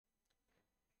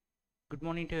Good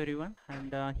morning to everyone,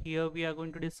 and here we are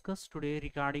going to discuss today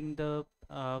regarding the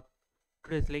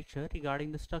today's lecture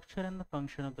regarding the structure and the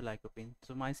function of the lycopene.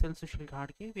 So myself Sushil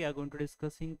Ghadage, we are going to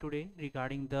discussing today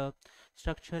regarding the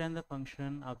structure and the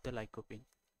function of the lycopene.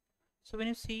 So when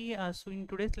you see, so in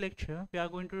today's lecture, we are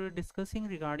going to discussing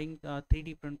regarding three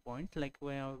different points. Like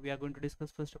we are going to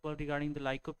discuss first of all regarding the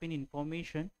lycopene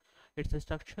information, its the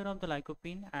structure of the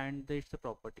lycopene and its the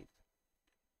properties.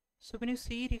 So when you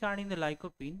see regarding the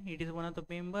lycopene, it is one of the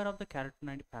member of the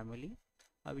carotenoid family,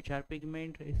 which are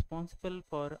pigment responsible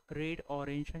for red,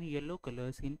 orange, and yellow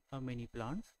colors in many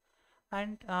plants.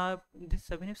 And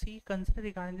this when you see consider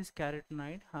regarding this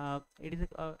carotenoid, it is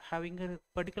having a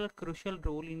particular crucial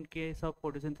role in case of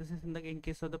photosynthesis in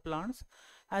case of the plants,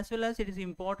 as well as it is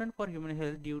important for human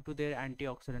health due to their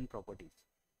antioxidant properties.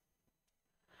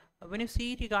 When you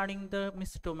see regarding the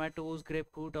tomatoes,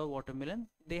 grapefruit or watermelon,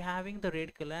 they having the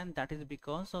red color, and that is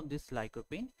because of this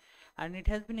lycopene. And it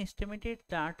has been estimated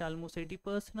that almost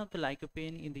 80% of the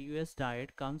lycopene in the US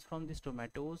diet comes from these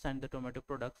tomatoes and the tomato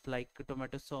products like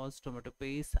tomato sauce, tomato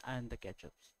paste and the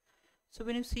ketchups. So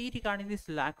when you see regarding this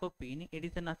lycopene, it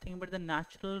is nothing but the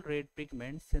natural red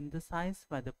pigment synthesized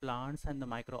by the plants and the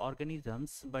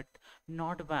microorganisms, but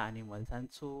not by animals. And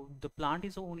so the plant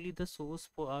is only the source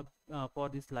for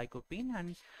this lycopene.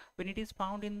 And when it is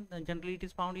found in generally it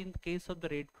is found in the case of the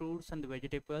red fruits and the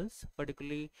vegetables,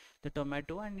 particularly the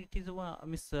tomato, and it is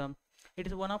it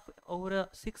is one of over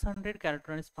 600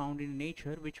 carotenoids found in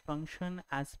nature which function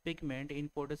as pigment in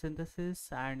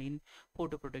photosynthesis and in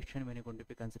photoprotection when you're going to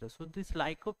be considered. So this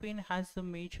lycopene has a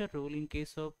major role in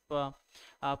case of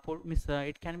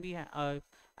it can be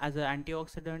as an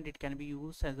antioxidant, it can be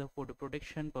used as a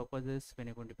photoprotection purposes when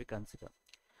you're going to be considered.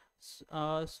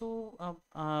 So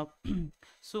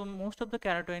most of the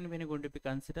carotene when you're going to be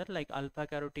considered like alpha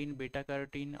carotene, beta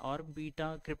carotene or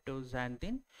beta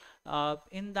cryptoxanthin,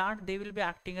 in that they will be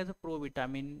acting as a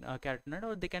provitamin carotenoid,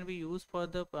 or they can be used for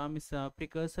the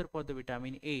precursor for the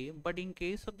vitamin A. But in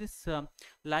case of this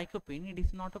lycopene, it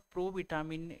is not a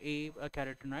provitamin A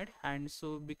carotenoid, and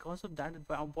so because of that,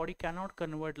 our body cannot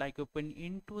convert lycopene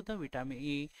into the vitamin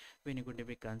A when you're going to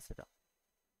be considered.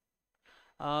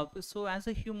 So as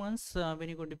a humans, when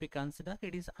you're going to be considered,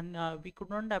 it is we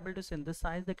could not able to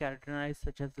synthesize the carotenoids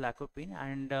such as lycopene,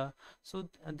 and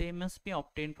they must be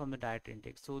obtained from the dietary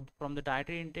intake. So from the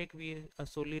dietary intake, we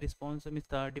solely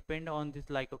depend on this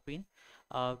lycopene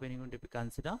when you're going to be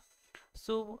considered.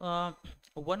 So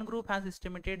one group has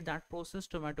estimated that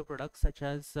processed tomato products such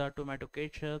as tomato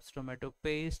ketchups, tomato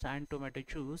paste and tomato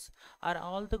juice are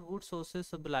all the good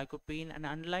sources of the lycopene, and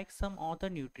unlike some other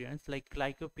nutrients like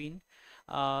lycopene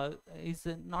is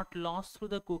not lost through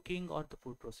the cooking or the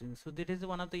food processing. So that is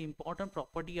one of the important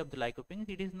property of the lycopene.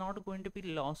 It is not going to be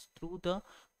lost through the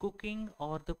cooking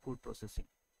or the food processing.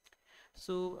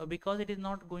 So because it is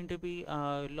not going to be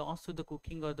lost to the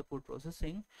cooking or the food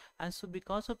processing, and so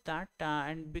because of that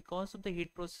and because of the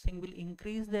heat processing will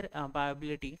increase their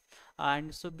viability,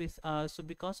 and so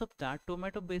because of that,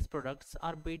 tomato based products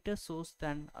are better sourced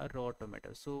than a raw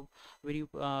tomato. So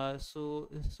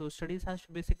studies has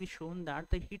basically shown that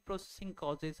the heat processing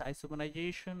causes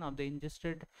isomerization of the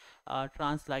ingested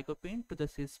trans lycopene to the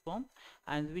cis form,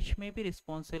 and which may be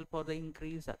responsible for the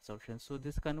increased absorption. So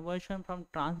this conversion from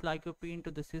trans lycopene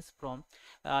to the cis form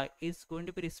is going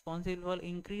to be responsible for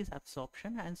increased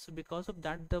absorption, and so because of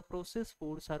that, the processed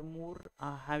foods are more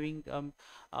having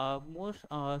more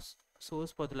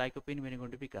source for the lycopene when you're going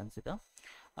to be considered.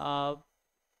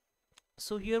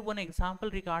 So here one example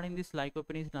regarding this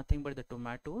lycopene is nothing but the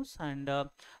tomatoes, and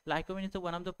lycopene is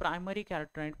one of the primary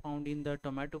carotenoid found in the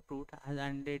tomato fruit,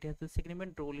 and it has a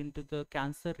significant role into the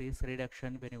cancer risk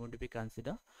reduction when you're going to be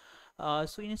considered.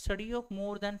 So in a study of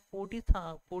more than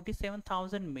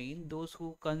 47,000 men, those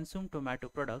who consume tomato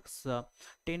products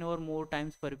 10 or more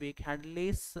times per week had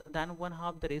less than one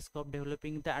half the risk of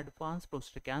developing the advanced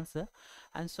prostate cancer.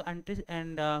 And so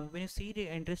when you see the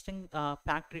interesting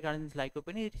fact regarding this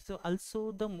lycopene, it is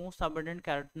also the most abundant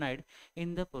carotenoid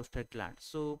in the prostate gland.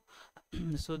 So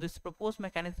so this proposed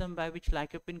mechanism by which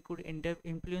lycopene could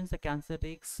influence the cancer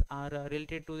risks are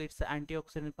related to its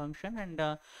antioxidant function, and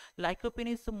lycopene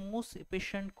is the most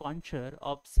efficient quencher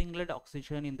of singlet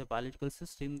oxygen in the biological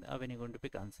system when you're going to be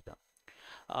considered.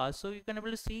 So you can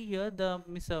able to see here the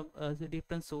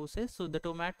different sources. So the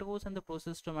tomatoes and the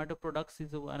processed tomato products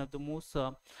is one of the most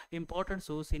important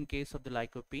source in case of the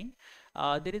lycopene.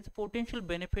 There is potential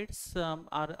benefits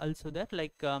are also there,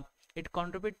 like it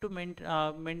contribute to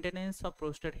maintenance of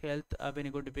prostate health when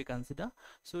you're going to be considered.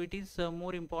 So it is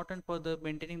more important for the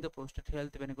maintaining the prostate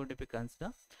health when you're going to be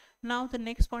considered. Now the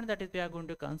next point that is we are going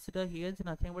to consider here is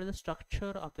nothing but the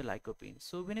structure of the lycopene.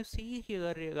 So when you see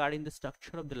here regarding the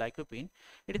structure of the lycopene,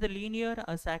 it is a linear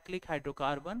acyclic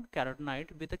hydrocarbon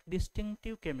carotenoid with a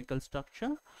distinctive chemical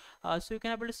structure. So you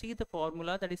can able to see the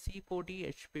formula, that is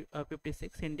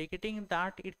C40H56, indicating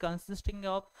that it consisting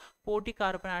of 40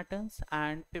 carbon atoms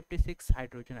and 56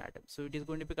 hydrogen atoms. So it is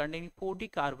going to be containing 40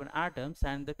 carbon atoms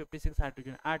and the 56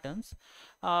 hydrogen atoms.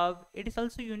 It is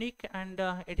also unique, and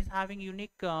it is having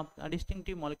unique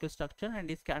distinctive molecular structure,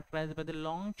 and is characterized by the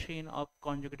long chain of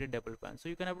conjugated double bonds. So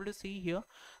you can able to see here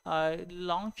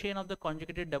long chain of the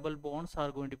conjugated double bonds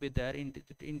are going to be there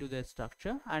into the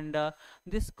structure, and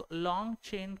this long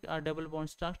chain double bond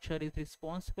structure is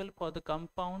responsible for the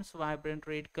compound's vibrant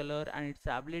red color and its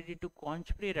ability to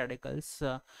quench free radicals,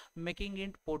 making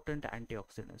it potent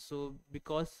antioxidant. So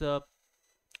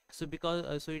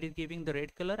it is giving the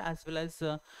red color, as well as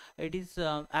it is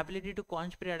ability to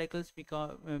quench free radicals,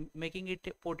 because making it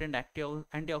a potent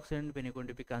antioxidant when you're going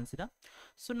to be consider.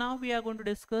 So now we are going to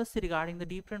discuss regarding the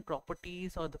different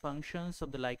properties or the functions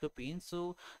of the lycopene.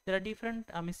 So there are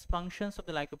different functions of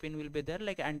the lycopene will be there,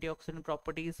 like antioxidant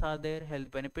properties are there,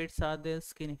 health benefits are there,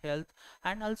 skin health,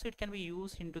 and also it can be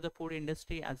used into the food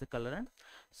industry as a colorant.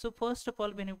 So first of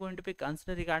all, when you're going to be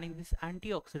consider regarding these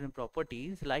antioxidant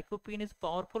properties, lycopene is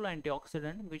powerful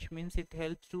antioxidant, which means it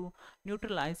helps to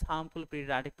neutralize harmful free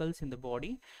radicals in the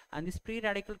body, and this free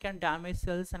radical can damage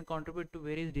cells and contribute to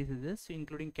various diseases,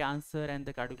 including cancer and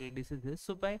the cardiovascular diseases.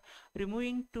 So by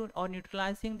removing to or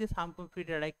neutralizing this harmful free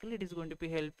radical, it is going to be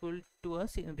helpful to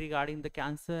us in regarding the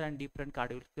cancer and different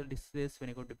cardiovascular diseases when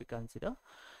you're going to be consider.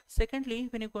 Secondly,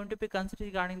 when you're going to be consider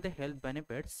regarding the health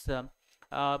benefits,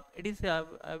 it is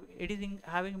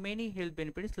having many health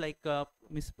benefits, like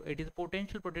it is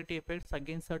potential protective effects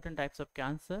against certain types of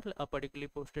cancer, particularly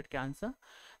prostate cancer,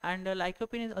 and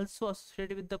lycopene is also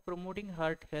associated with the promoting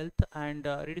heart health and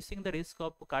reducing the risk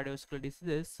of cardiovascular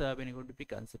diseases when you going to be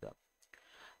considered.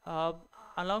 Uh,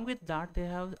 Along with that, they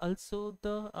have also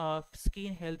the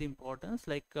skin health importance,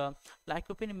 like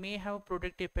lycopene may have a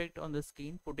protective effect on the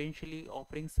skin, potentially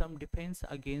offering some defense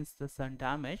against the sun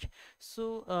damage.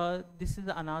 So this is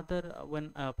another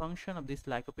one function of this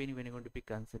lycopene when you're going to be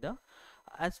considered.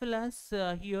 As well as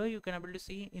here you can able to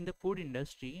see in the food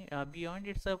industry, beyond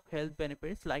its health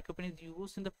benefits, lycopene is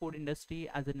used in the food industry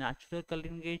as a natural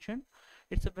coloring agent.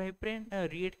 Its a vibrant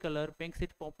red color makes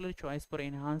it popular choice for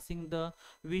enhancing the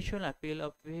visual appeal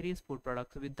of various food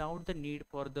products without the need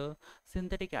for the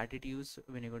synthetic additives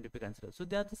when you're going to be considered. So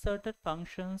there are the certain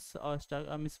functions or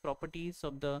properties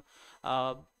of the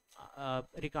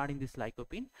regarding this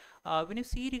lycopene. When you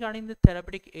see regarding the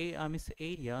therapeutic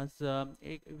areas,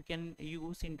 we can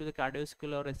use into the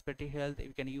cardiovascular, respiratory health,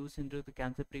 we can use into the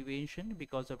cancer prevention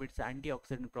because of its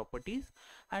antioxidant properties,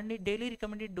 and the daily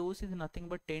recommended dose is nothing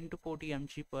but 10 to 40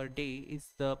 mg per day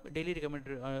is the daily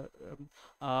recommended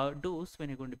dose when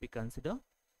you're going to be considered.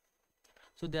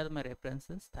 So they are my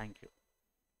references. Thank you.